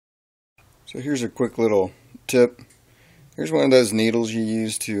So here's a quick little tip. Here's one of those needles you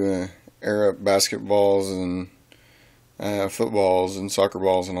use to air up basketballs and footballs and soccer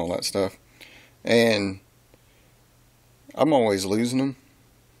balls and all that stuff. And I'm always losing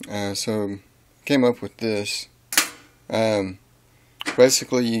them. So came up with this.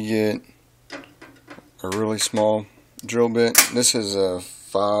 Basically you get a really small drill bit. This is a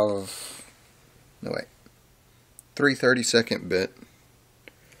 3/32 bit.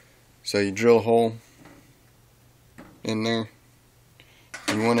 So you drill a hole in there.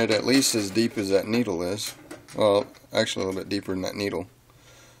 You want it at least as deep as that needle is. Well, actually a little bit deeper than that needle.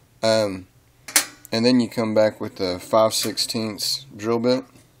 And then you come back with a 5/16 drill bit.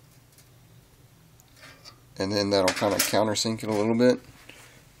 And then that'll kind of countersink it a little bit.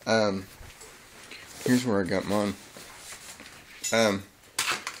 Here's where I got mine. This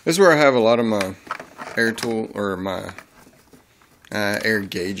is where I have a lot of my air tool, or my air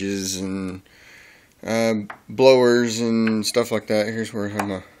gauges and blowers and stuff like that. Here's where I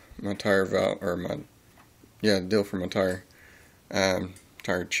have my tire valve, or deal for my tire,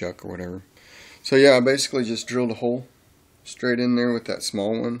 tire chuck or whatever. So yeah, I basically just drilled a hole straight in there with that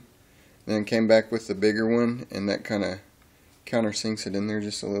small one, and then came back with the bigger one, and that kind of countersinks it in there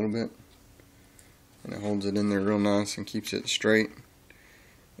just a little bit, and it holds it in there real nice and keeps it straight,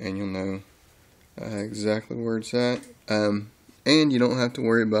 and you'll know exactly where it's at. And you don't have to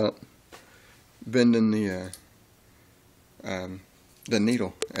worry about bending the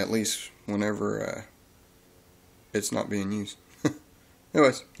needle, at least whenever it's not being used.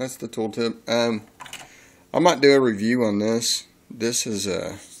 Anyways, that's the tool tip. I might do a review on this. This is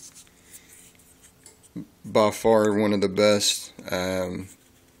by far one of the best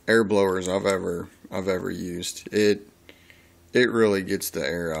air blowers I've ever used. It really gets the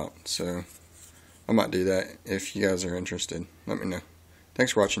air out. So I might do that. If you guys are interested, let me know.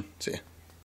 Thanks for watching. See ya.